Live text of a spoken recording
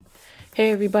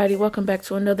Hey everybody, welcome back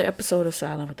to another episode of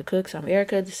Silent with the Cooks. I'm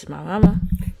Erica, this is my mama.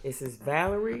 This is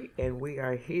Valerie, and we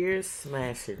are here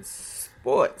smashing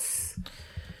sports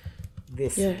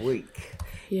this Yeah, week.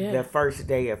 yeah. The first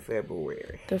day of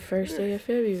February. The first day of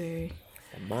February.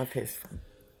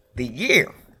 The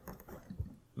year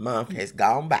month has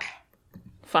gone by.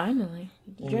 Finally.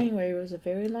 January was a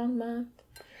very long month.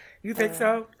 You think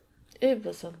so? It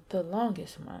was the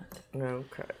longest month.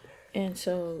 Okay. And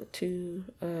so to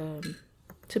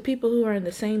people who are in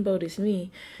the same boat as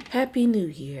me, Happy New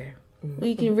Year.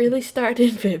 We can really start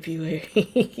in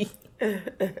February.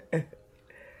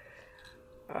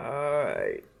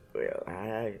 Alright. Well,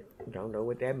 I don't know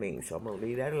what that means, so I'm going to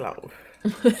leave that alone.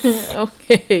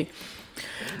 Okay.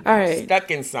 All right. Stuck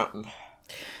in something.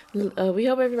 We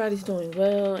hope everybody's doing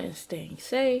well and staying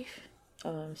safe,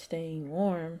 staying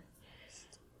warm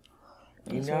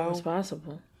as warm as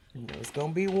possible. It's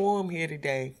going to be warm here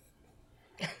today.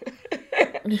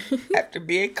 After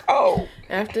being cold.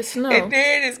 After snow. And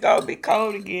then it's going to be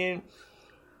cold again.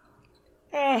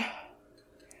 That's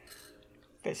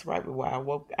right before I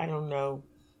woke. I don't know.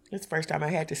 It's the first time I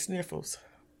had the sniffles.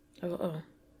 Oh.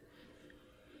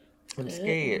 I'm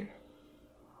scared.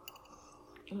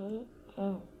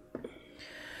 Oh.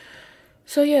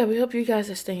 So yeah, we hope you guys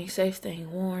are staying safe,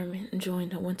 staying warm, enjoying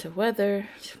the winter weather.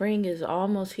 Spring is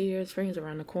almost here. Spring's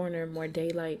around the corner. More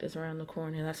daylight is around the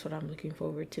corner. That's what I'm looking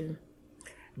forward to.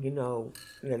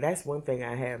 That's one thing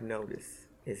I have noticed.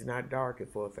 It's not dark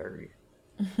at 4:30.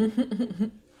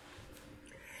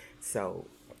 So.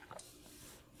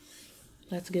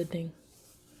 That's a good thing.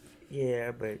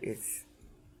 Yeah, but it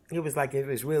was like it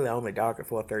was really only dark at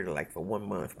 4:30, like for 1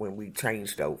 month when we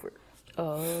changed over.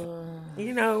 Oh.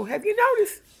 Have you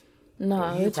noticed?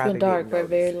 No, it's been dark for a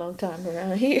very long time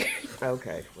around here.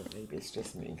 Okay, well maybe it's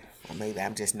just me. Or maybe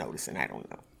I'm just noticing, I don't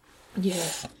know.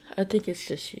 Yeah, I think it's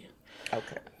just you.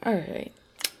 Okay. All right.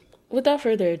 Without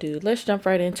further ado, let's jump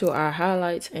right into our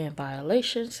highlights and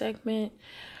violations segment.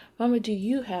 Mama, do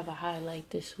you have a highlight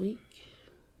this week?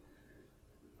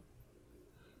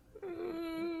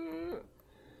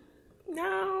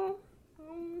 No.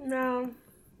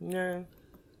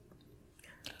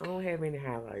 I don't have any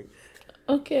highlights.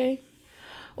 Okay.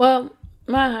 Well,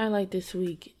 my highlight this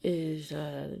week is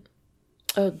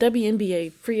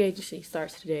WNBA free agency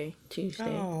starts today,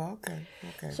 Tuesday. Oh, okay.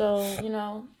 So,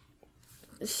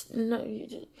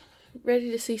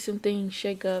 ready to see some things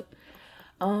shake up.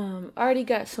 Already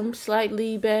got some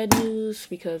slightly bad news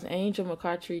because Angel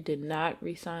McCoughtry did not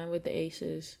re-sign with the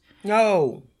Aces.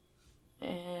 No.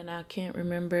 And I can't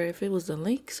remember if it was the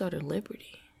Lynx or the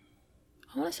Liberty.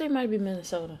 I want to say it might be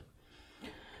Minnesota.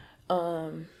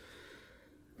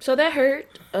 So that hurt.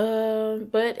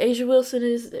 But Asia Wilson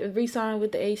is re-signed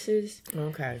with the Aces.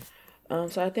 Okay.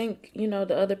 So I think,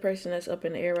 the other person that's up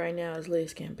in the air right now is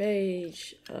Liz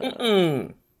Cambage.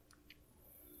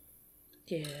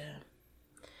 Yeah.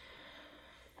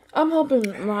 I'm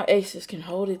hoping my Aces can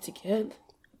hold it together.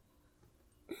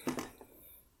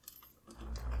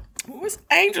 What's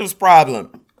Angel's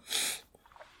problem?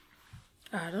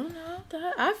 I don't know.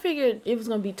 I figured it was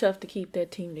going to be tough to keep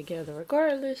that team together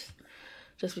regardless.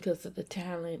 Just because of the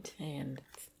talent and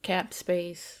cap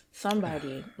space.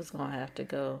 Somebody was going to have to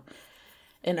go.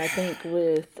 And I think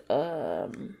with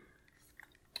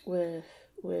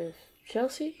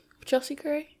Chelsea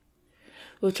Gray.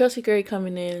 With Chelsea Gray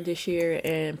coming in this year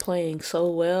and playing so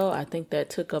well, I think that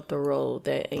took up the role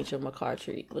that Angel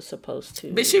McCoughtry was supposed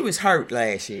to. But she was hurt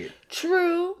last year.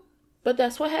 True. But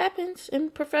that's what happens in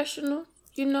professional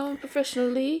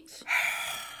leagues.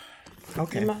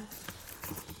 Okay.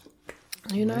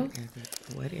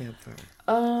 Whatever.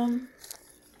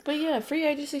 But yeah, free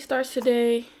agency starts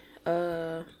today.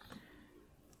 I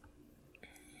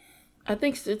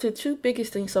think the two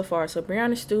biggest things so far. So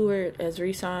Breanna Stewart has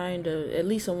re-signed at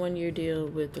least a 1-year deal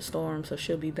with the Storm, so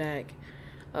she'll be back.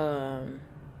 Kalia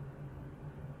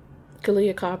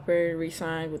Copper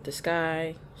re-signed with the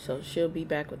Sky, so she'll be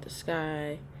back with the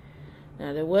Sky.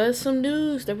 Now there was some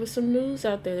news. There was some news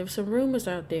out there. There were some rumors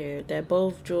out there that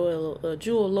both Jewel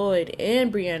Lloyd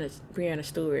and Breanna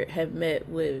Stewart have met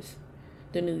with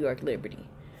the New York Liberty,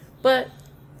 but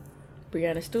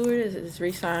Breanna Stewart is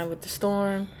re-signed with the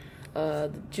Storm.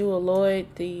 Jewel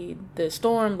Lloyd, the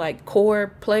Storm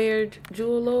core player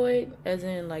Jewel Lloyd, as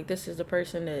in this is the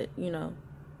person that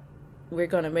we're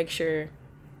gonna make sure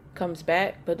comes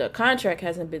back, but the contract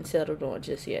hasn't been settled on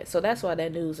just yet. So that's why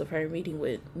that news of her meeting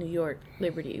with New York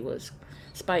Liberty was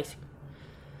spicy.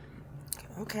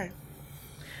 Okay.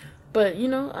 But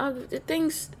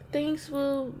things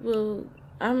will.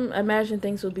 I'm imagine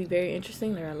things will be very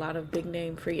interesting. There are a lot of big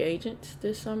name free agents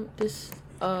this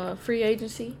free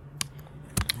agency.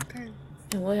 Okay.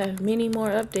 And we'll have many more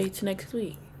updates next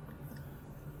week.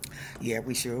 Yeah,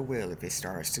 we sure will if it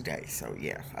starts today. So,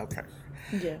 yeah, okay.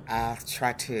 Yeah. I'll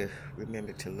try to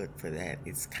remember to look for that.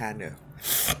 It's kind of...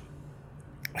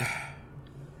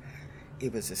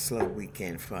 It was a slow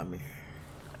weekend for me.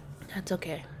 That's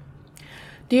okay.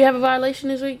 Do you have a violation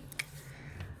this week?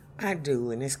 I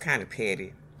do, and it's kind of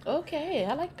petty. Okay,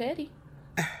 I like petty.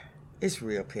 It's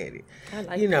real petty. I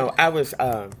like You know, petty. I was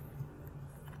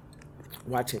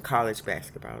watching college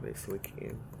basketball this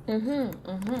weekend.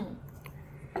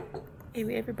 And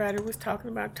everybody was talking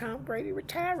about Tom Brady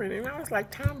retiring. And I was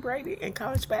like, Tom Brady and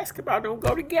college basketball don't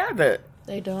go together.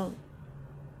 They don't.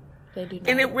 They do not.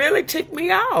 And it really took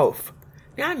me off.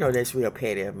 Now, I know that's real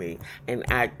petty of me. And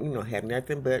I, have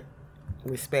nothing but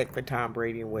respect for Tom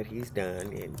Brady and what he's done.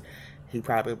 And he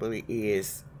probably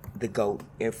is the GOAT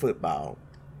in football.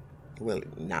 Well,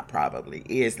 not probably,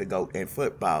 is the GOAT in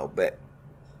football. But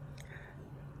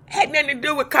had nothing to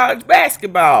do with college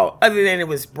basketball other than it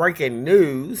was breaking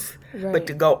news. Right. But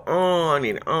to go on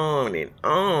and on and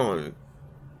on,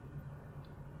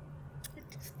 it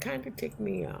just kind of ticked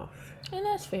me off. And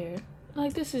that's fair.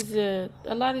 Like, this is a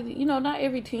lot of, not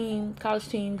every team, college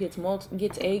team gets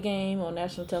a game on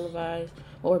national televised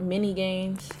or mini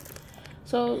games.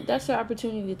 So that's the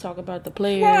opportunity to talk about the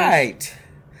players. Right.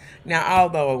 Now,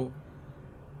 although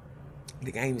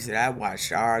the games that I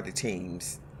watched are the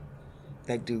teams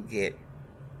that do get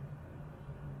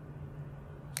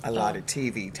a lot of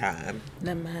TV time.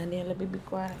 Never mind then, let me be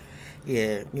quiet.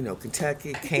 Yeah,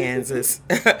 Kentucky, Kansas.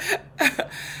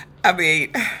 I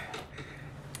mean...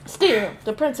 Still,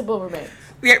 the principle remains.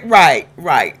 Yeah,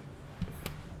 right.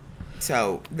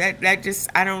 So, that just,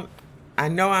 I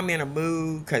know I'm in a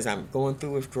mood because I'm going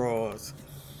through withdrawals.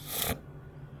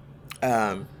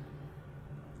 But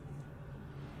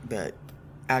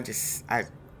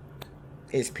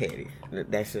it's petty.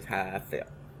 That's just how I felt.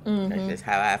 That's just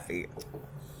how I feel.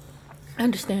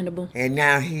 Understandable. And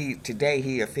now today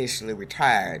he officially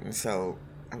retired, and so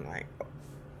I'm like,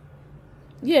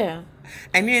 yeah.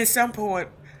 And then at some point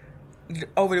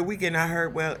over the weekend I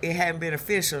heard, well, it hadn't been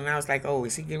official, and I was like, oh,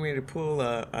 is he getting ready to pull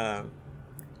a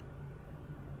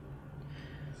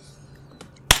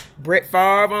Brett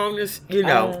Favre on this?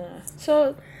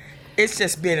 So it's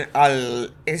just been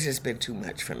too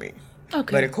much for me.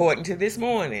 Okay. But according to this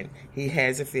morning, he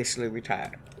has officially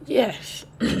retired. Yes.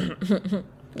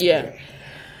 Yeah.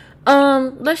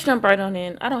 Let's jump right on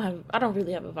in. I don't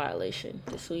really have a violation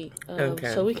this week.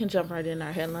 Okay. So we can jump right in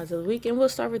our headlines of the week, and we'll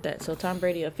start with that. So Tom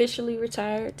Brady officially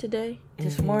retired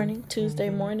this morning, Tuesday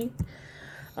morning.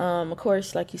 Of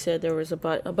course, like you said, there was a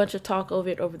bunch of talk of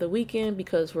it over the weekend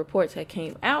because reports had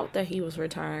came out that he was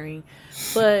retiring,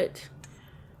 but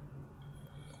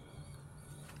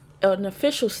an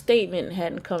official statement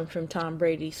hadn't come from Tom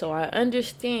Brady. So I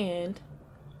understand.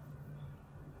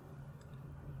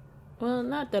 Well,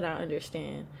 not that I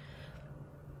understand.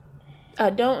 I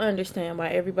don't understand why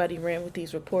everybody ran with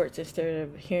these reports instead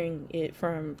of hearing it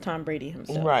from Tom Brady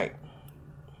himself. Right.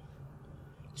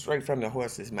 Straight from the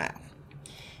horse's mouth.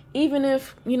 Even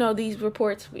if, these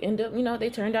reports end up, they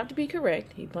turned out to be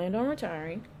correct. He planned on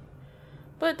retiring.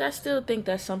 But I still think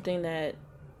that's something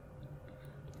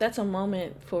that's a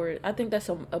moment I think that's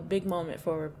a big moment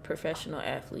for professional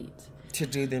athletes. To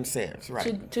do themselves,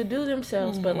 right. To do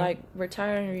themselves, but like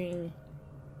retiring,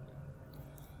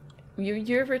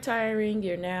 you're retiring,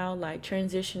 you're now like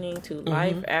transitioning to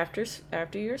life after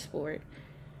your sport.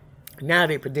 Now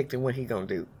they're predicting what he's going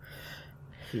to do.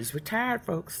 He's retired,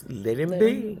 folks. Let him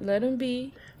be. Let him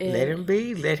be. Let him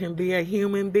be. Let him be a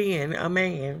human being, a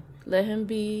man. Let him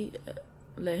be.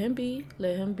 Let him be.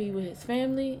 Let him be with his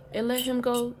family, and let him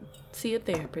go see a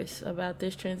therapist about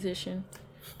this transition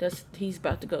he's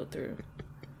about to go through.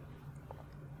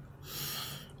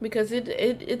 Because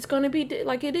it's going to be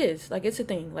like it is. Like, it's a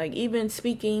thing. Like, even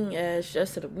speaking as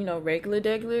just a,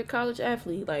 regular college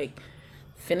athlete, like,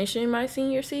 finishing my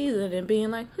senior season and being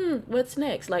like, what's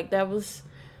next? Like,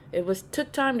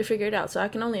 took time to figure it out. So I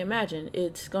can only imagine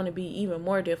it's going to be even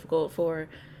more difficult for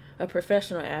a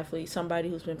professional athlete, somebody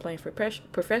who's been playing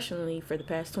professionally for the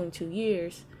past 22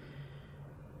 years,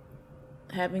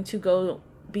 having to go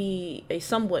be a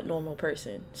somewhat normal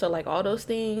person. So like all those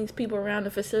things, people around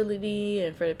the facility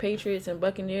and for the Patriots and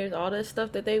Buccaneers, all that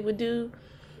stuff that they would do,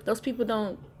 those people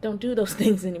don't do those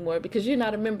things anymore because you're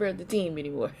not a member of the team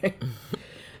anymore.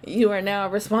 You are now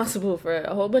responsible for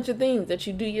a whole bunch of things that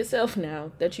you do yourself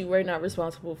now that you were not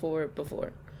responsible for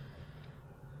before.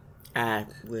 I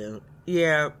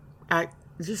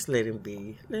just let him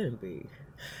be.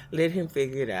 Let him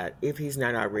figure it out if he's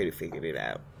not already figured it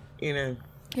out.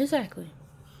 Exactly.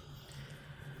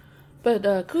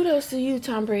 But kudos to you,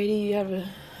 Tom Brady. You have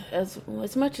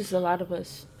as much as a lot of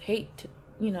us hate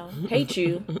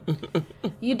you.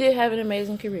 You did have an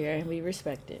amazing career, and we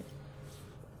respect it.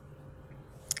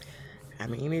 I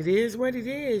mean, it is what it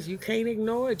is. You can't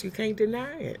ignore it. You can't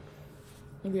deny it.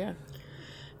 Yeah.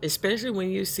 Especially when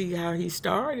you see how he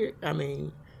started. I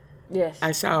mean, yes.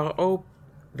 I saw,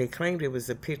 they claimed it was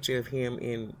a picture of him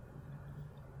in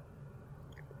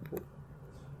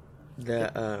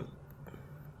the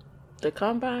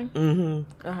combine?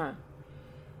 Mm-hmm. Uh-huh.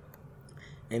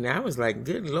 And I was like,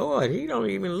 good Lord, he don't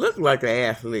even look like an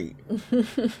athlete.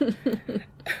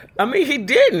 I mean, he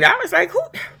didn't. I was like, who?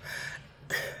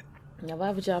 Now,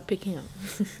 why would y'all pick him?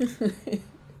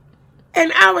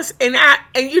 And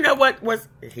you know what was,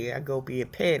 here I go being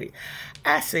petty.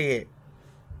 I said,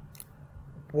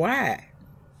 why?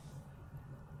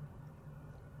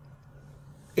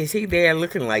 Is he there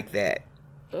looking like that?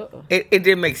 Uh-oh. It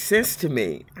didn't make sense to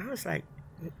me. I was like,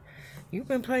 you've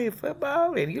been playing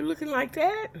football and you looking like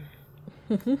that?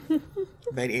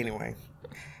 But anyway,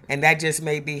 and that just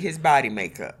may be his body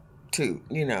makeup too,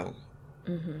 you know.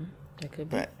 Mm-hmm. That could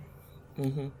be.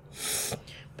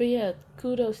 But yeah,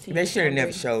 kudos to you. They should have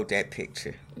never showed that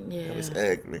picture. Yeah. It was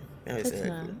ugly. It's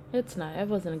ugly. It's not. It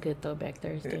wasn't a good Throwback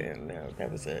Thursday. Yeah, no, that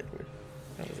was ugly.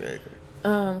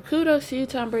 Kudos to you,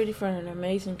 Tom Brady, for an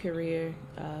amazing career.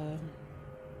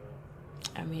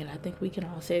 I mean, I think we can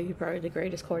all say you're probably the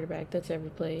greatest quarterback that's ever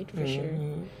played, for sure.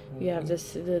 You have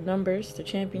the numbers, the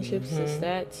championships, the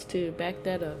stats to back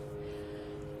that up.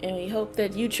 And we hope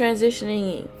that you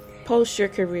transitioning post your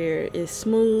career is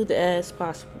smooth as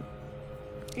possible.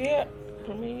 Yeah,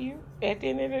 I mean, you at the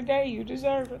end of the day, you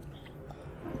deserve it.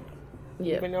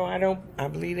 Yeah. Even though I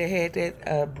believe they had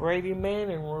that Brady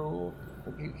Manning rule.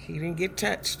 He didn't get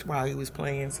touched while he was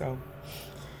playing, so.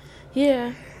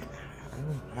 Yeah.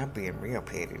 I'm being real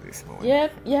petty this morning.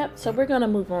 Yep. So we're going to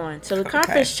move on. So the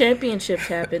conference championships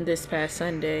happened this past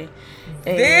Sunday.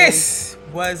 And this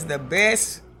was the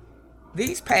best.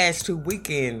 These past 2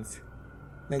 weekends,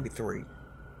 maybe 3,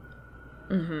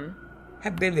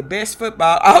 have been the best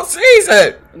football all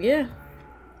season. Yeah.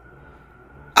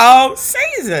 All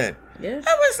season. Yeah.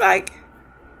 I was like,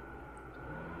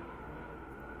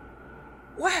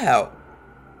 wow.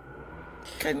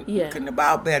 Couldn't have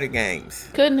bought better games.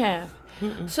 Couldn't have.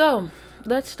 So,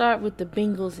 let's start with the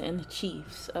Bengals and the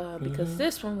Chiefs. Because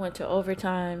this one went to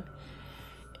overtime.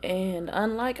 And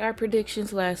unlike our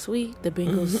predictions last week, the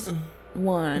Bengals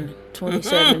won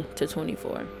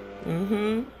 27-24.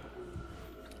 And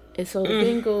so the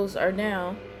Bengals are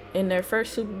now in their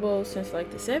first Super Bowl since like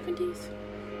the 70s.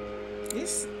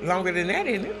 It's longer than that,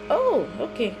 isn't it? Oh,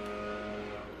 okay.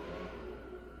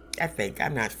 I think.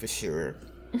 I'm not for sure.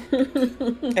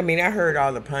 I mean, I heard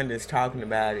all the pundits talking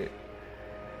about it.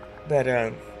 But,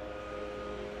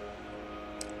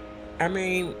 I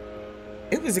mean,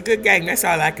 it was a good game. That's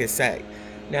all I could say.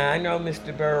 Now, I know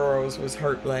Mr. Burrows was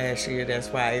hurt last year. That's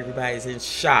why everybody's in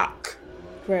shock.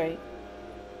 Right.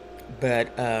 But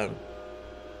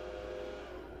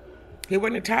he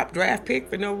wasn't a top draft pick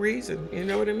for no reason. You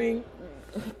know what I mean?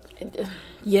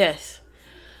 Yes.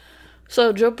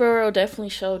 So Joe Burrow definitely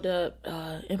showed up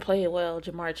and played well.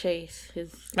 Jamar Chase,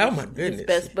 his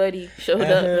best buddy, showed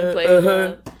up and played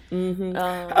well.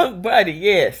 Oh, buddy,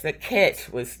 yes, the catch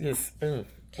was just.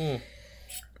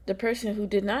 The person who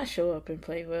did not show up and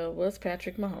play well was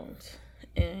Patrick Mahomes,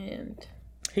 and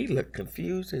he looked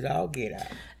confused as all get out.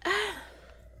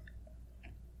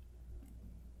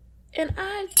 And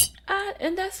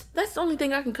that's the only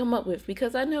thing I can come up with,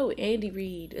 because I know Andy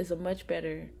Reid is a much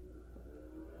better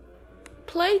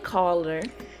play caller.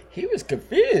 He was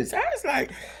confused. I was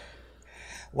like,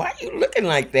 why are you looking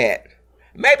like that?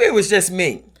 Maybe it was just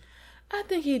me. I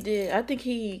think he did. I think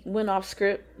he went off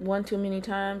script one too many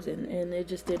times, and it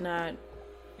just did not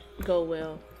go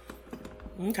well.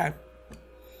 Okay.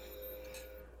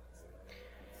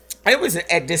 It was,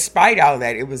 despite all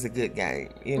that, it was a good game.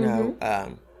 You know,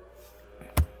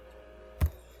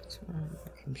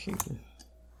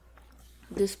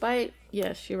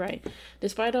 yes, you're right.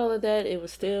 Despite all of that, it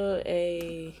was still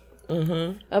a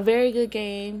very good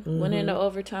game. Went into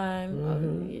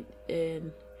overtime,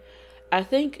 and I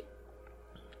think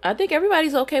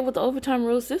everybody's okay with the overtime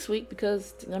rules this week,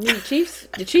 because I mean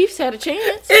the Chiefs had a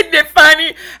chance. Isn't it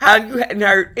funny how you hadn't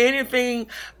heard anything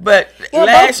but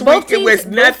last week it was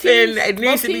nothing. It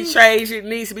needs to be changed. It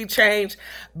needs to be changed.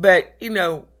 But you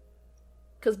know,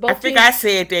 I think I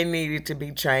said they needed to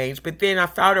be changed, but then I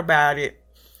thought about it,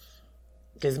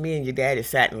 because me and your daddy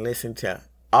sat and listened to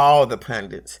all the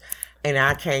pundits, and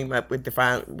I came up with the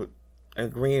final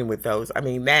agreeing with those. I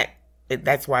mean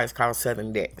that's why it's called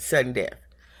sudden death.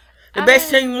 The best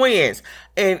team wins.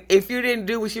 And if you didn't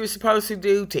do what you were supposed to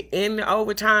do to end the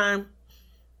overtime,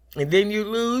 and then you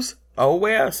lose, oh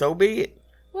well, so be it.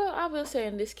 Well, I will say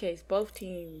in this case, both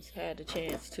teams had a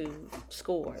chance to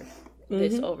score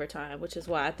this overtime, which is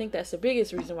why I think that's the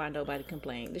biggest reason why nobody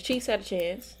complained. The Chiefs had a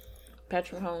chance.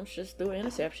 Patrick Mahomes just threw an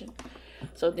interception.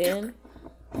 So then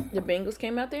the Bengals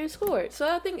came out there and scored. So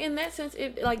I think in that sense,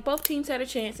 both teams had a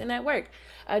chance and that worked.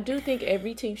 I do think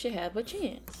every team should have a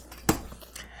chance.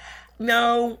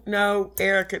 No,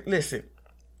 Erica, listen.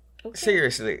 Okay.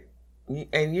 Seriously.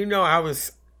 And I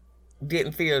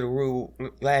didn't feel the rule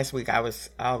last week. I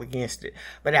was all against it.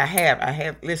 But I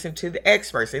have listened to the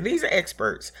experts. And these are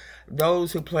experts.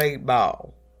 Those who played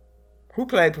ball. Who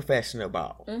played professional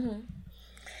ball. Mm-hmm.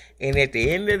 And at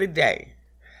the end of the day,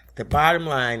 the bottom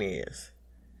line is,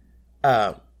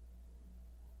 as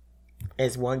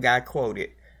one guy quoted,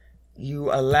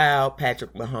 you allowed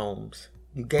Patrick Mahomes.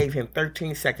 You gave him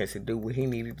 13 seconds to do what he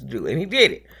needed to do. And he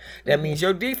did it. That means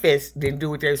your defense didn't do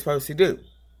what they were supposed to do.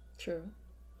 True.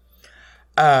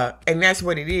 And that's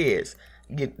what it is.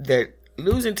 The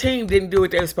losing team didn't do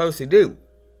what they were supposed to do.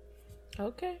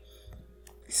 Okay.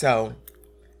 So,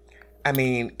 I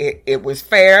mean, it was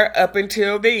fair up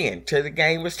until then, till the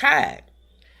game was tied.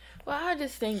 Well, I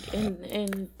just think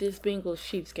in this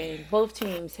Bengals-Chiefs game, both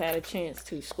teams had a chance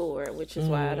to score, which is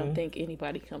why I don't think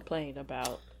anybody complained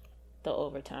about the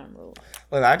overtime rule.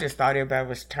 Well, I just thought everybody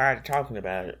was tired of talking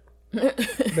about it.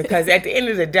 Because at the end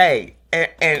of the day,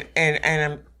 and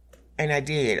I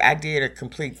did a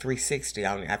complete 360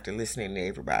 on it after listening to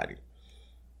everybody.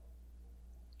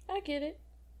 I get it.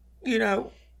 You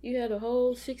had a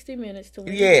whole 60 minutes to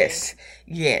win. Yes.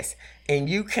 And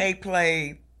you can't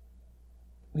play,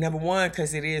 number one,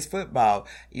 because it is football.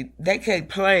 They can't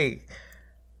play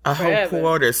a whole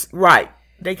quarter. Right.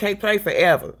 They can't play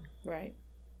forever. Right.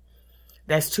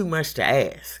 That's too much to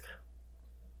ask.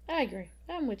 I agree.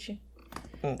 I'm with you.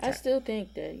 Okay. I still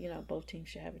think that, both teams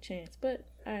should have a chance. But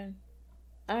I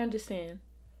understand.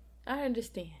 All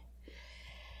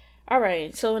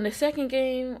right. So in the second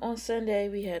game on Sunday,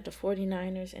 we had the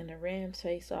 49ers and the Rams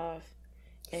face off.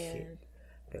 And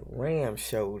the Rams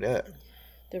showed up.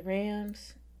 The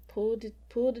Rams pulled it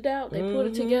out. They pulled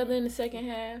it together in the second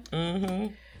half.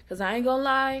 Mm-hmm. Because I ain't going to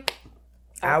lie.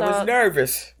 I was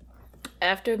nervous.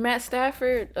 After Matt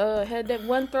Stafford had that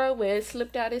one throw where it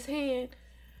slipped out his hand,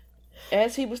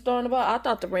 as he was throwing the ball, I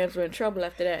thought the Rams were in trouble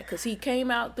after that. Because he came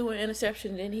out, threw an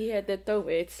interception, and then he had that throw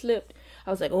where it slipped.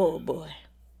 I was like, oh, boy.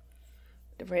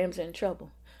 The Rams are in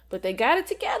trouble. But they got it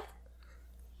together.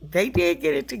 They did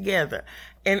get it together.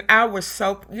 And I was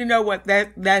so... You know what?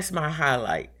 That's my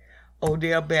highlight.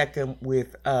 Odell Beckham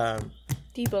with...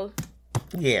 Debo.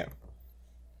 Yeah.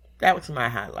 That was my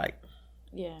highlight.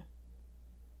 Yeah.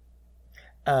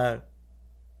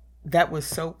 That was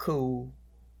so cool.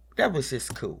 That was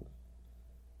just cool.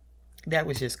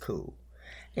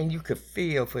 And you could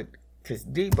feel because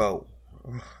Debo...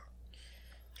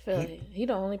 He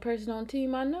the only person on the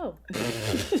team I know.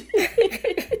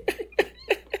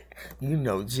 You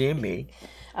know Jimmy.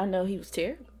 I know he was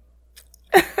terrible.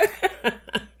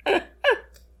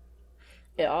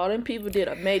 And all them people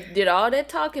did all that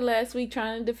talking last week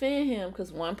trying to defend him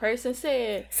because one person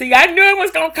said... See, I knew it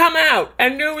was going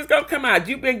to come out.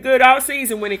 You've been good all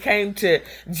season when it came to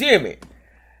Jimmy.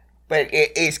 But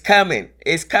it's coming.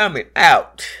 It's coming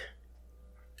out.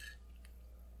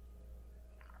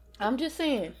 I'm just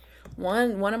saying,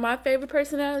 one of my favorite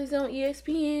personalities on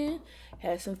ESPN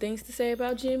had some things to say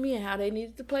about Jimmy and how they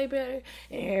needed to play better.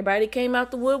 And everybody came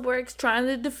out the woodworks trying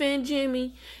to defend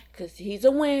Jimmy because he's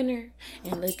a winner.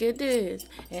 And look at this.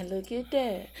 And look at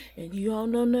that. And you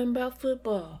don't know nothing about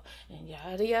football. And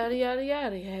yada, yada, yada,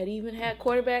 yada. Had even had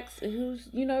quarterbacks who's,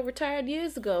 retired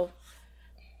years ago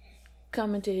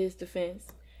coming to his defense.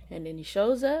 And then he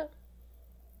shows up.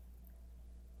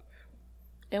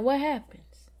 And what happens?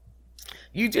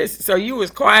 So you was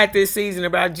quiet this season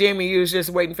about Jimmy. You was just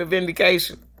waiting for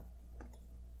vindication.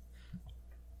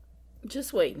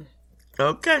 Just waiting.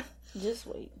 Okay. Just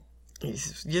waiting.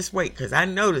 Just wait, because I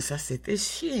noticed. I said,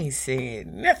 she ain't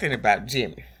saying nothing about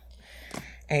Jimmy.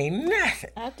 Ain't nothing.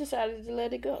 I decided to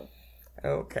let it go.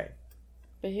 Okay.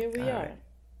 But here we are. Right.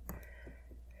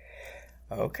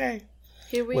 Okay.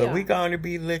 Here we are. Well, we're going to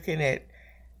be looking at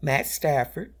Matt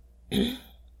Stafford.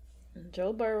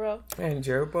 Joe Burrow. And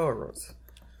Joe Burrows.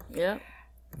 Yeah.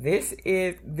 This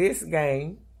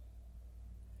game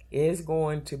is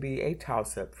going to be a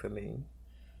toss-up for me.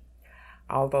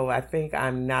 Although I think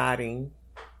I'm nodding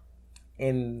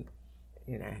in,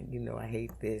 I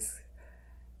hate this,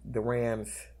 the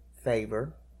Rams'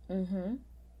 favor. Mm-hmm.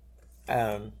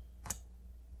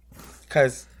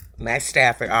 Because Matt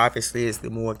Stafford obviously is the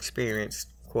more experienced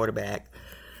quarterback.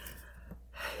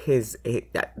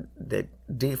 The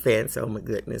defense, oh my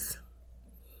goodness.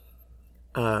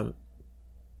 The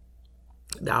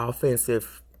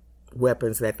offensive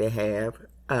weapons that they have.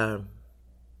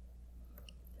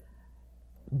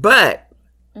 But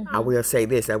I will say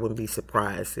this, I wouldn't be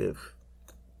surprised if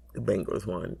the Bengals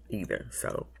won either.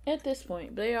 So at this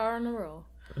point, they are on a roll.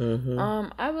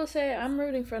 I will say I'm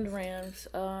rooting for the Rams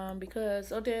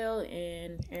because Odell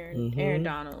and Aaron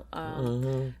Donald.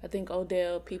 I think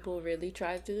Odell, people really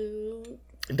tried to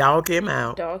dog him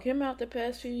out the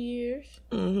past few years.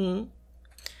 And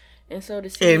so to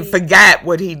see and forgot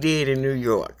what he did in New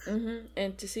York.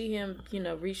 And to see him,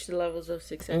 reach the levels of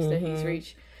success that he's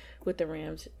reached with the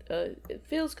Rams, it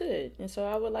feels good. And so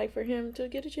I would like for him to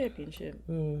get a championship.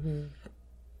 So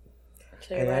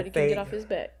everybody can get off his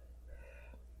back.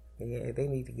 Yeah, they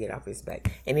need to get off his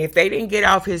back. And if they didn't get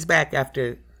off his back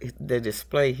after the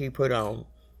display he put on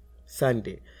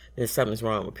Sunday, then something's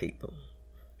wrong with people.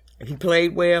 He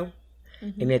played well,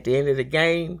 and at the end of the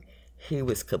game, he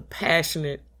was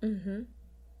compassionate,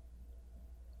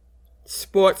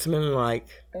 sportsmanlike.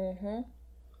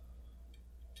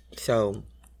 So,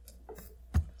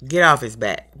 get off his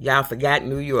back. Y'all forgot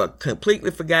New York. Completely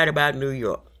forgot about New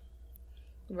York.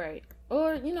 Right.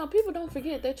 Or, people don't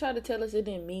forget. They try to tell us it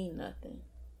didn't mean nothing.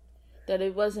 That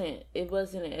it wasn't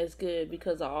as good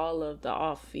because of all of the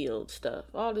off-field stuff.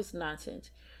 All this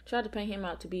nonsense. Tried to paint him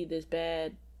out to be this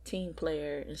bad team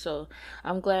player. And so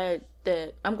I'm glad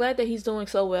that he's doing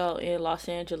so well in Los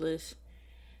Angeles.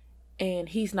 And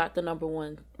he's not the number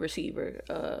one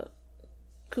receiver.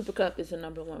 Cooper Kupp is the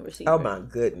number one receiver. Oh my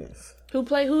goodness.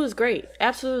 Who is great.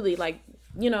 Absolutely.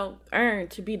 Earned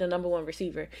to be the number one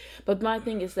receiver. But my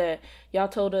thing is that y'all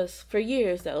told us for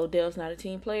years that Odell's not a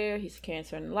team player. He's a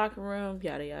cancer in the locker room,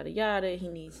 yada, yada, yada. He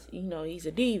needs, he's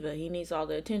a diva. He needs all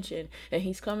the attention. And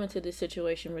he's coming to this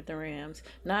situation with the Rams,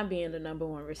 not being the number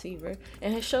one receiver,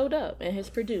 and has showed up and has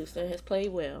produced and has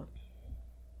played well.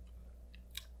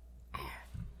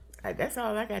 That's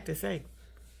all I got to say.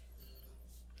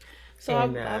 So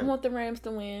I want the Rams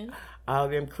to win. All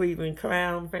them Cleveland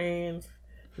Clown fans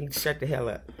need to shut the hell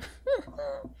up.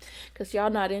 Because y'all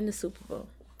not in the Super Bowl.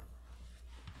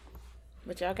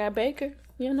 But y'all got Baker,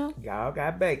 Y'all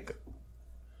got Baker.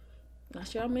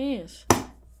 That's y'all mans.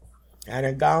 I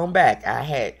done gone back.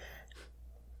 I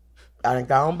done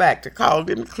gone back to call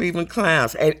them the Cleveland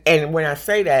Clowns. And when I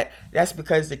say that, that's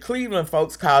because the Cleveland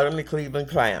folks call them the Cleveland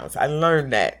Clowns. I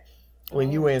learned that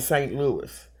when you were in St.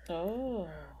 Louis. Oh.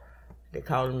 They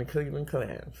call them the Cleveland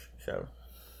Clowns. So.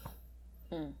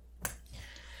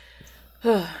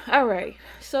 All right.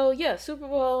 So, yeah, Super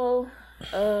Bowl.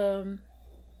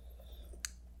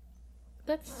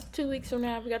 That's 2 weeks from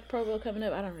now. We got the Pro Bowl coming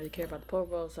up. I don't really care about the Pro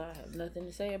Bowl, so I have nothing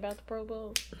to say about the Pro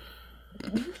Bowl.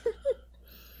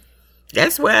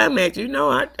 That's where I'm at.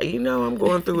 I'm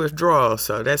going through withdrawal,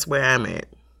 so that's where I'm at.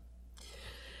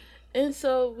 And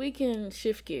so we can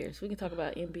shift gears. We can talk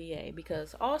about NBA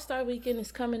because All-Star Weekend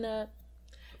is coming up.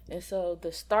 And so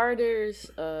the starters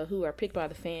who are picked by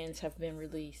the fans have been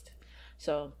released.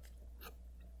 So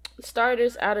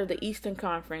starters out of the Eastern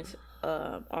Conference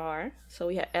are, so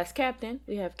we have, as captain,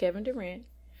 we have Kevin Durant.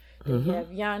 Then we have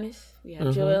Giannis. We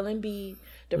have Joel Embiid,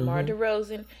 DeMar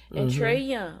DeRozan, and Trae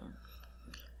Young.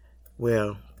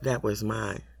 Well, that was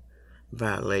my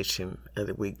violation of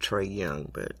the week, Trae Young,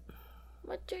 but...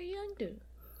 What Trae Young do?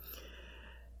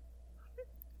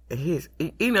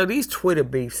 These Twitter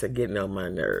beefs are getting on my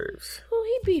nerves. Who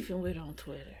he beefing with on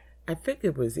Twitter? I think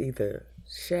it was either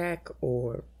Shaq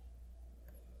or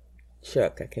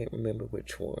Chuck. I can't remember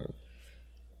which one.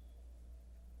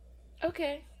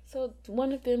 Okay, so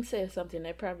one of them said something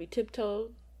that probably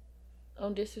tiptoed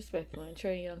on disrespectful, and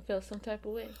Trae Young felt some type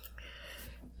of way.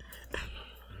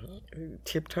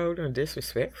 Tiptoed on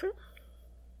disrespectful?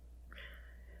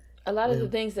 A lot of the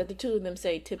things that the two of them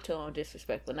say tiptoe on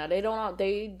disrespectful. Now they don't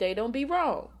be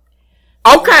wrong.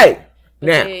 Okay.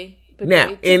 Now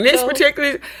in this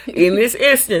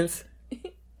instance,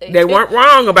 they weren't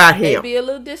wrong about him. They be a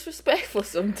little disrespectful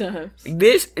sometimes. In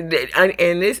this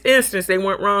instance, they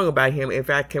weren't wrong about him,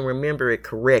 if I can remember it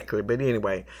correctly. But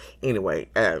anyway,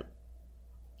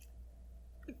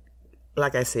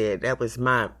 like I said, that was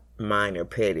my minor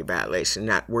petty violation,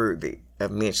 not worthy of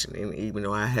mentioning, even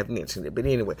though I have mentioned it. But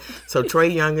anyway, so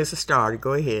Trae Young is a starter.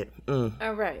 Go ahead.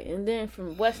 All right, and then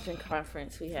from Western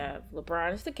Conference, we have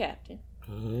LeBron as the captain.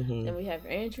 Then we have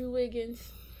Andrew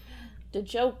Wiggins, the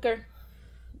Joker,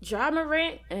 Ja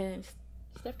Morant, and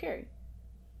Steph Curry.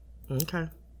 Okay.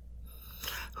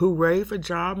 Hooray for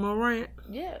Ja Morant.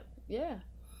 Yeah.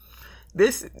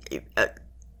 This,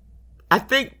 I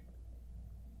think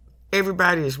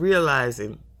everybody is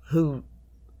realizing who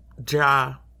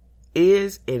Ja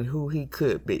is and who he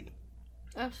could be.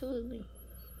 Absolutely.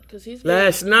 Because he's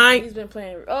Last night, been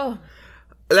playing.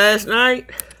 last night,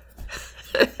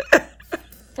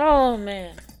 Oh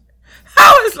man.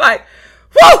 I was like,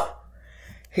 whoo!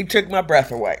 He took my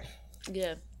breath away.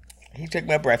 Yeah. He took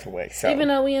my breath away. So Even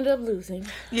though we ended up losing.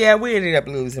 yeah, we ended up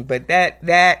losing, but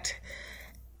that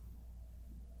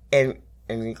and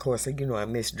of course, you know, I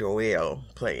missed Joel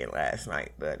playing last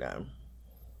night, but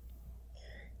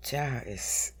Ja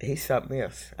he's something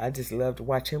else. I just love to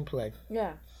watch him play.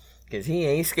 Yeah. Because he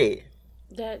ain't scared.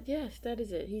 That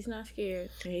is it. He's not scared.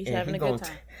 He's And having a good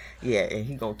time. And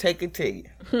he gonna take it to you.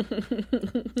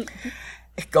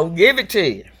 Gonna give it to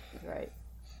you. Right.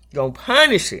 Gonna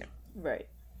punish you. Right.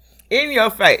 In your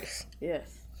face.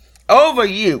 Yes. Over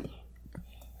you.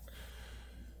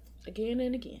 Again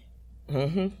and again.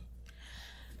 Mm-hmm.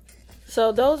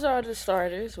 So those are the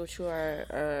starters, which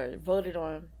are voted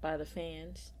on by the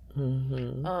fans.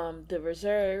 Mm-hmm. The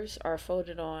reserves are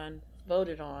voted on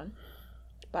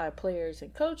by players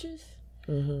and coaches,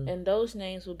 and those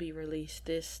names will be released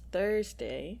this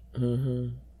Thursday.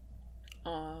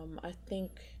 I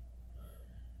think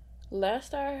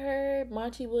last I heard,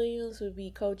 Monty Williams would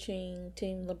be coaching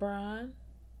Team LeBron.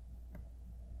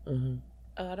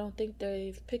 I don't think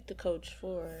they've picked a coach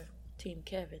for Team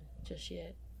Kevin just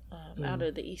yet. Out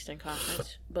of the Eastern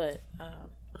Conference, but I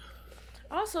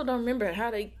also don't remember how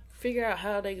they figure out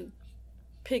how they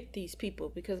pick these people,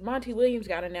 because Monty Williams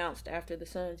got announced after the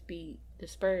Suns beat the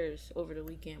Spurs over the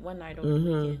weekend, one night over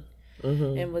the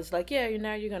weekend, and was like, yeah,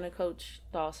 now you're gonna coach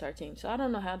the All-Star team. So I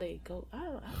don't know how they go.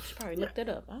 I should probably look that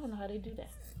up. I don't know how they do that.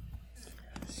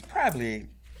 It's probably,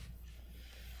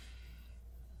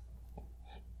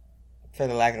 for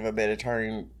the lack of a better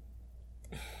term,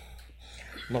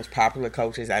 most popular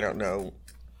coaches. I don't know.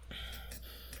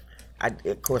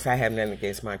 Of course, I have nothing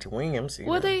against Monty Williams.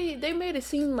 Well, they made it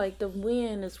seem like the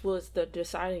win was the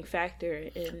deciding factor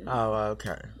in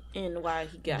in why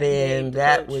he got. Then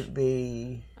that would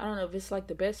be. I don't know if it's like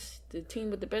the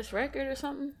team with the best record or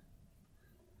something.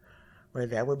 Well,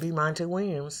 that would be Monty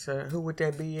Williams. Who would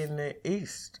that be in the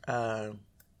East?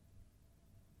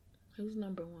 Who's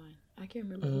number one? I can't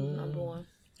remember who's number one.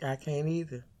 I can't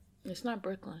either. It's not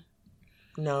Brooklyn.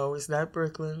 No, it's not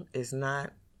Brooklyn. It's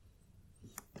not.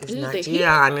 It's Is it not the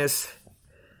Giannis.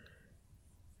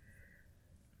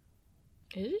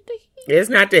 Is it the Heat? It's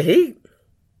not the Heat.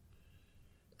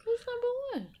 Who's number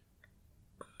one?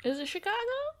 Is it Chicago?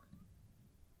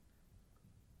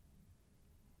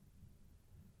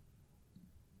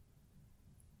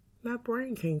 My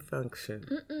brain can't function.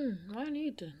 I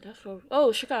need to. That's what.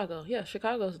 Oh, Chicago. Yeah,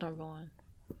 Chicago's number one.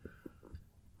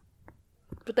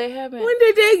 But they haven't. When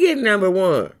did they get number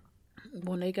one?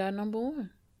 When they got number one.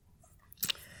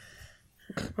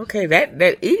 Okay,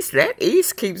 that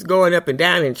East keeps going up and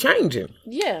down and changing.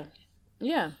 Yeah.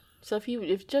 So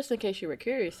if just in case you were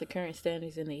curious, the current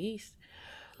standings in the East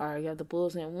are, you have the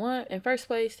Bulls in first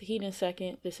place, the Heat in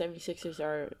second, the 76ers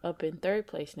are up in third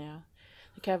place now.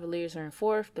 The Cavaliers are in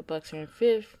fourth, the Bucks are in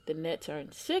fifth, the Nets are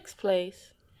in sixth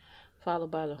place,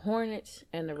 followed by the Hornets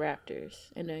and the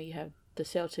Raptors. And then you have the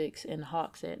Celtics and the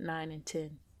Hawks at 9 and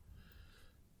 10.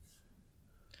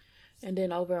 And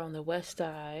then over on the west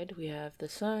side, we have the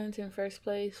Suns in first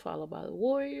place, followed by the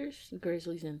Warriors, the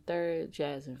Grizzlies in third,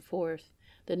 Jazz in fourth,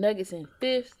 the Nuggets in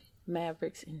fifth,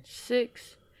 Mavericks in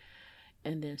sixth,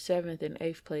 and then seventh and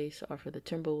eighth place are for the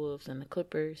Timberwolves and the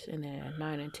Clippers, and then at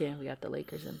 9 and 10, we got the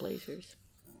Lakers and Blazers.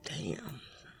 Damn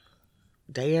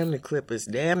the Clippers,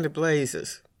 damn the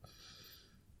Blazers.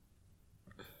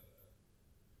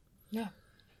 Yeah.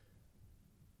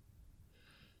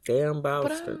 Damn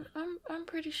Boston. But I'm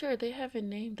pretty sure they haven't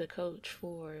named a coach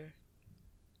for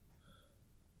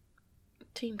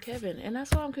Team Kevin, and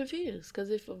that's why I'm confused. Because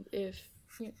if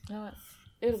you know,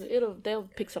 they'll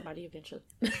pick somebody eventually.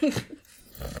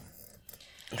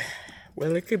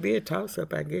 Well, it could be a toss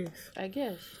up, I guess. I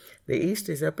guess the East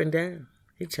is up and down.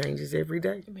 It changes every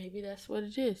day. Maybe that's what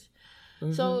it is.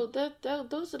 So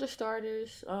those are the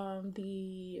starters.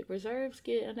 The reserves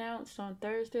get announced on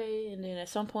Thursday, and then at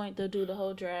some point they'll do the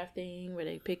whole draft thing where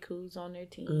they pick who's on their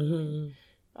team, and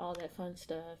all that fun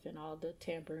stuff, and all the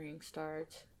tampering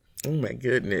starts. Oh my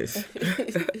goodness!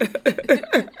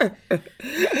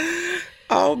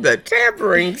 All the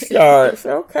tampering starts.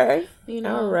 Okay.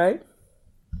 All right.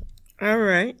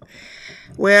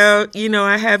 Well,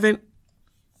 I haven't,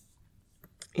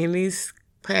 in these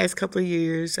past couple of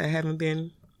years, I haven't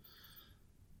been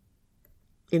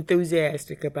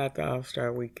enthusiastic about the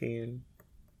All-Star Weekend.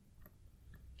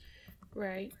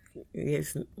 Right.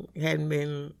 It hadn't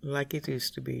been like it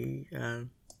used to be.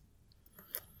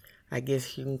 I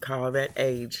guess you can call that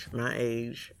age, my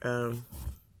age.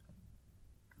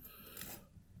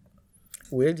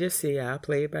 We'll just see. I'll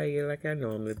play it by ear like I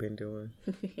normally been doing.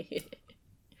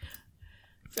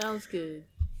 Sounds good.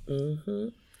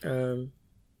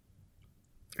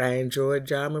 I enjoyed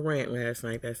Ja Morant last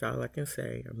night. That's all I can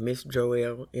say. I miss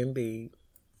Joel Embiid.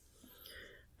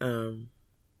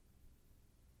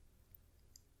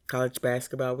 College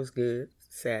basketball was good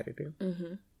Saturday.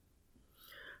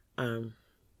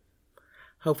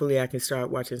 Hopefully I can start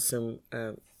watching some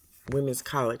women's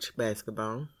college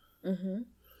basketball.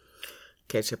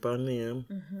 Catch up on them.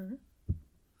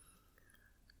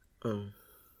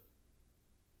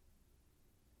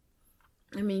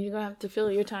 I mean, you're going to have to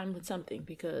fill your time with something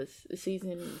because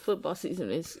football season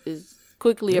is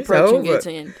quickly approaching its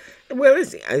end. Well,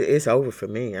 it's over for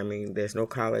me. I mean, there's no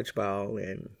college ball,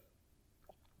 and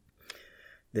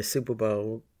the Super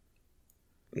Bowl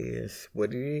is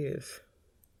what it is.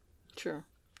 True.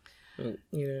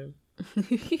 You know.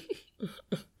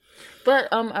 But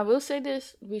I will say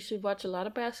this: we should watch a lot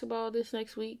of basketball this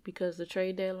next week because the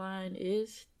trade deadline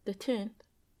is the 10th,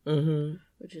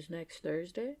 which is next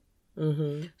Thursday.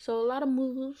 So a lot of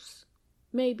moves,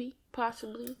 maybe,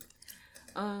 possibly.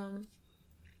 They're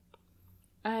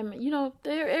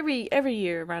every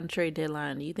year around the trade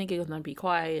deadline, you think it's gonna be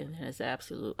quiet, and it's the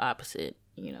absolute opposite.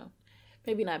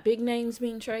 Maybe not big names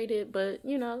being traded, but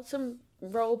some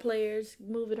role players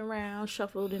moving around,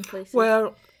 shuffled in places.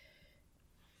 Well,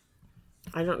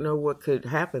 I don't know what could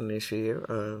happen this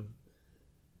year.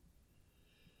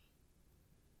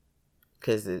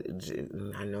 Because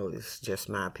I know it's just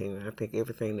my opinion. I think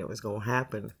everything that was going to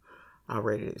happen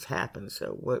already has happened.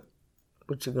 So what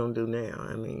you going to do now?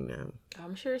 I mean...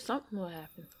 I'm sure something will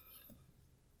happen.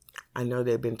 I know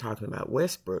they've been talking about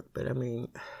Westbrook, but I mean...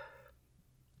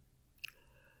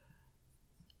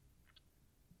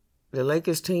 The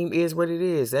Lakers team is what it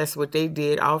is. That's what they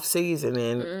did off season,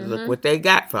 and look what they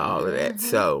got for all of that.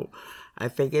 So I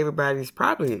think everybody's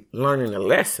probably learning a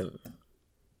lesson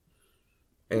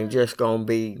and just gonna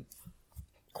be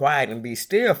quiet and be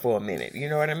still for a minute. You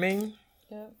know what I mean?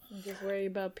 Yeah, I'm just worried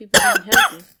about people being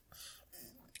healthy.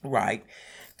 Right,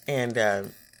 and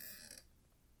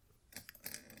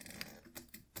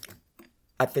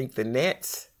I think the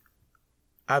Nets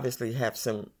obviously have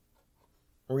some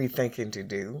rethinking to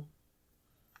do.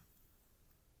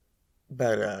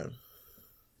 But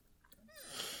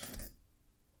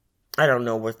I don't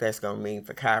know what that's going to mean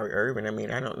for Kyrie Irving. I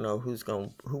mean, I don't know who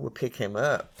will pick him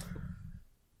up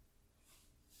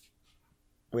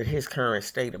with his current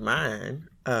state of mind.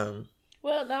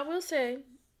 Well, I will say,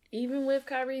 even with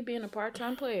Kyrie being a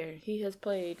part-time player, he has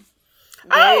played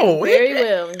very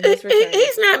well in his return.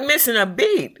 He's not missing a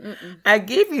beat. I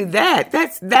give you that.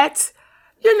 That's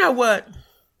you know what?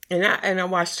 And I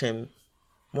watched him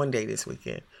one day this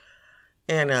weekend.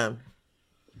 And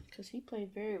because he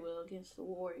played very well against the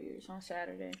Warriors on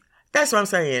Saturday. That's what I'm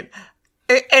saying.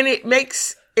 And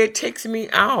it ticks me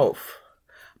off.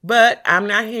 But I'm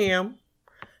not him.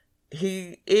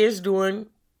 He is doing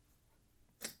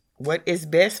what is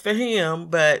best for him,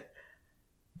 but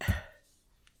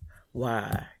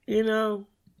why? Yeah,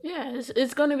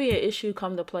 it's going to be an issue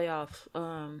come the playoffs,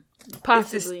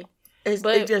 possibly.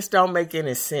 It just don't make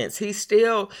any sense. He's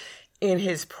still in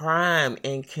his prime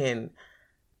and can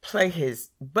play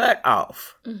his butt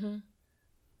off.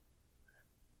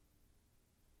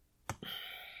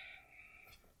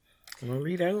 We'll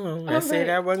leave that alone. I said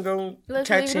I wasn't going to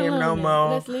touch him no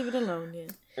more. Let's leave it alone then.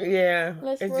 Yeah.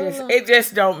 It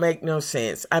just don't make no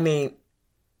sense. I mean,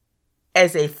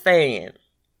 as a fan,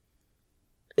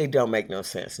 it don't make no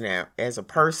sense. Now, as a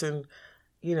person,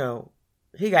 he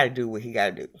got to do what he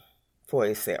got to do for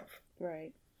himself.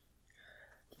 Right.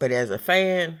 But as a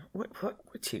fan,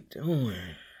 what you doing?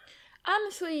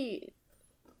 Honestly,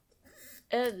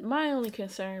 my only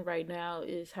concern right now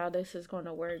is how this is going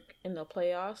to work in the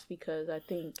playoffs, because I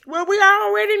think... Well, we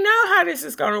already know how this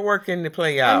is going to work in the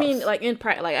playoffs. I mean, like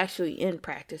actually in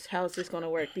practice, how is this going to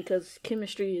work? Because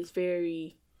chemistry is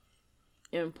very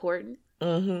important.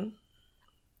 And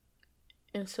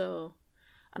so,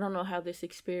 I don't know how this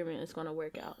experiment is going to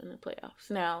work out in the playoffs.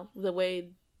 Now, the way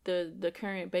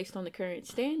based on the current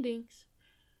standings,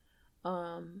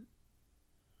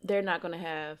 they're not going to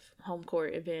have home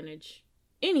court advantage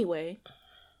anyway,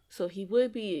 so he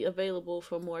would be available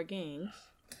for more games.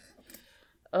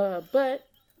 But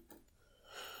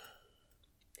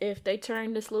if they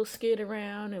turn this little skid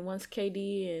around, and once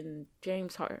KD and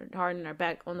James Harden are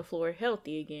back on the floor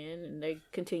healthy again, and they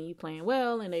continue playing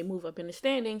well, and they move up in the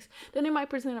standings, then it might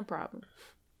present a problem.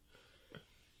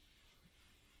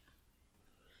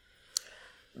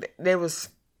 There was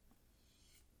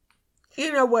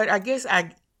You know what? I guess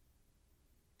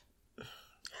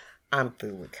I'm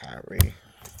through with Kyrie.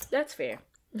 That's fair.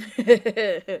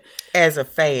 As a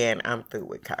fan, I'm through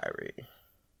with Kyrie.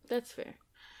 That's fair.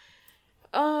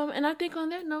 And I think on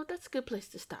that note, that's a good place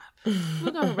to stop.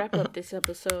 We're gonna wrap up this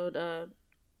episode.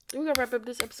 We're gonna wrap up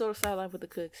this episode of Sideline with the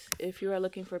Cooks. If you are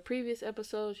looking for previous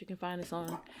episodes, you can find us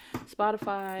on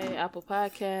Spotify, Apple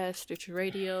Podcasts, Stitcher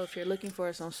Radio. If you're looking for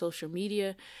us on social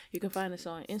media, you can find us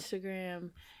on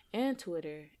Instagram and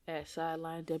Twitter at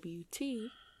Sideline WT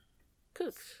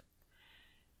Cooks.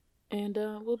 And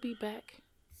we'll be back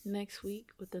next week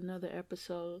with another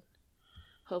episode.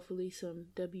 Hopefully some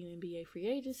WNBA free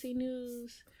agency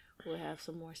news. We'll have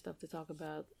some more stuff to talk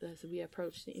about as we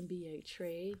approach the NBA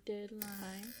trade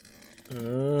deadline.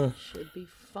 Should be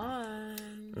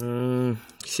fun.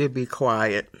 Should be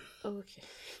quiet. Okay.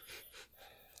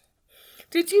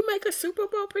 Did you make a Super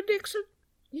Bowl prediction?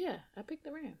 Yeah, I picked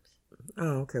the Rams.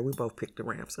 Oh, okay. We both picked the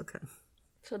Rams. Okay.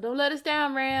 So don't let us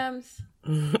down, Rams.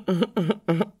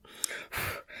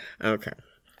 Okay.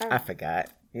 Right. I forgot.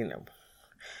 You know,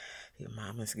 your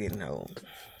mama's getting old.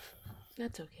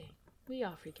 That's okay. We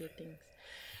all forget things.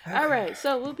 Okay. All right.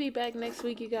 So we'll be back next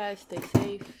week, you guys. Stay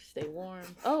safe. Stay warm.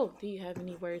 Oh, do you have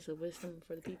any words of wisdom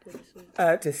for the people this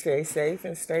week? To stay safe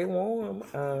and stay warm.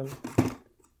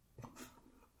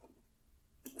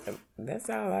 That's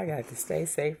all I got. To stay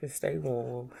safe and stay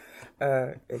warm.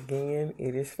 Again,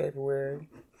 it is February.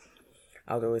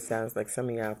 Although it sounds like some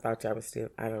of y'all thought y'all was still,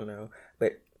 I don't know.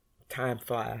 But time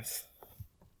flies.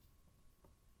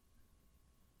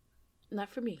 Not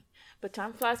for me, but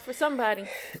time flies for somebody.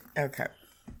 Okay.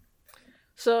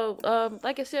 So,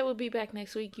 like I said, we'll be back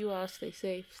next week. You all stay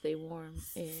safe, stay warm,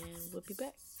 and we'll be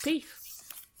back. Peace.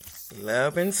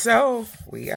 Love and soul. We